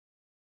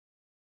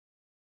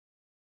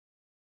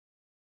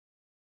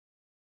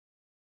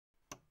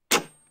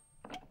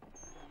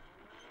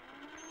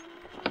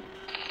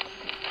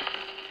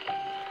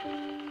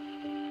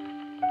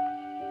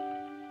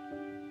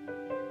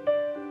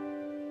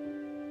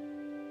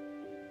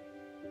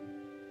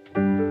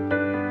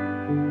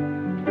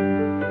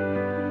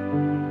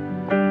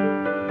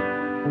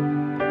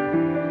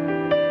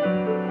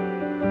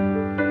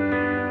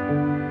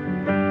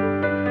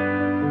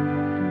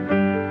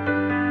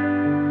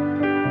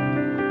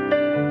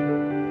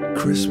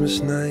Christmas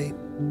night,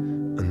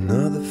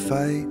 another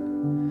fight,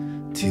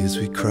 tears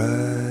we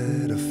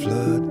cried a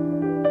flood.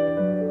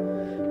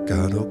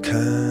 Got all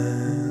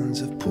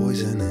kinds of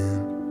poison in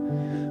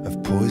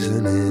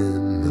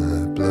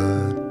my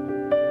blood.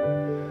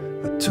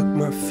 I took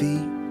my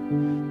feet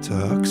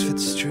to Oxford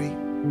Street,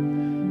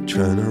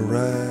 trying to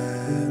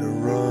right a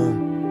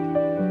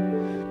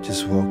wrong.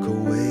 Just walk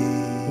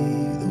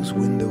away, those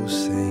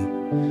windows say,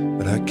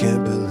 but I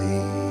can't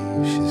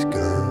believe she's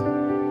gone.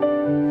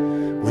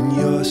 When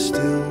you're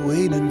still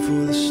waiting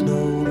for the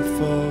snow to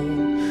fall,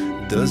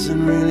 it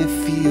doesn't really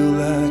feel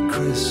like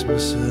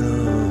Christmas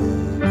at all.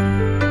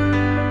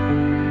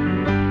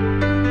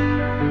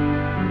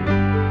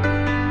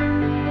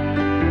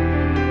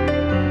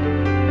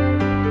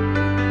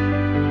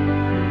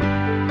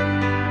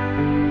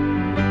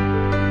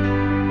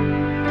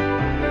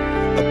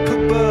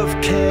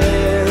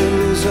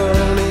 Candles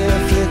on in a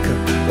flicker,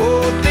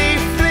 oh they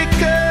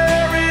flicker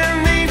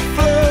and they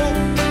float,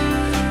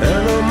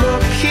 and I'm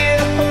up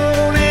here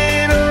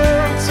holding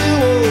on to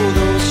all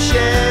those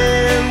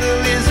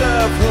chandeliers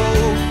of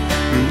hope.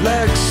 And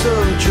like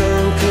some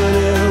drunken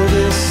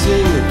Elvis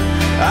singing,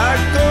 I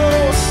go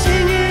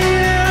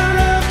singing out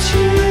of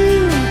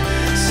tune,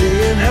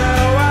 saying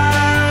how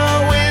I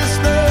always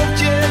loved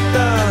you,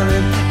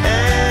 darling,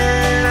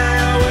 and I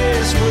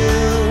always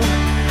will.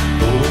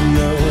 But when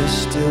you're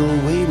still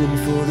waiting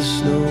for the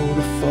snow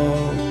to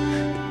fall,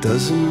 it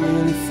doesn't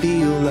really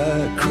feel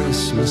like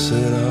Christmas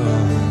at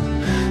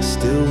all.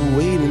 Still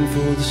waiting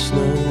for the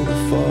snow to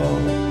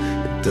fall,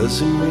 it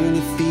doesn't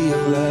really feel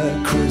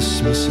like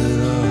Christmas at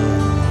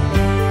all.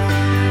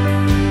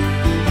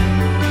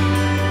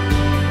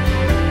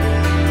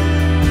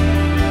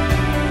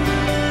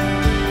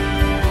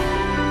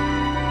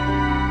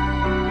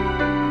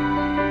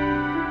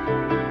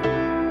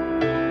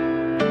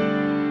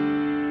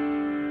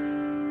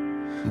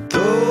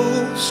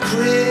 Those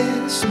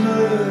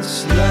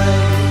Christmas lights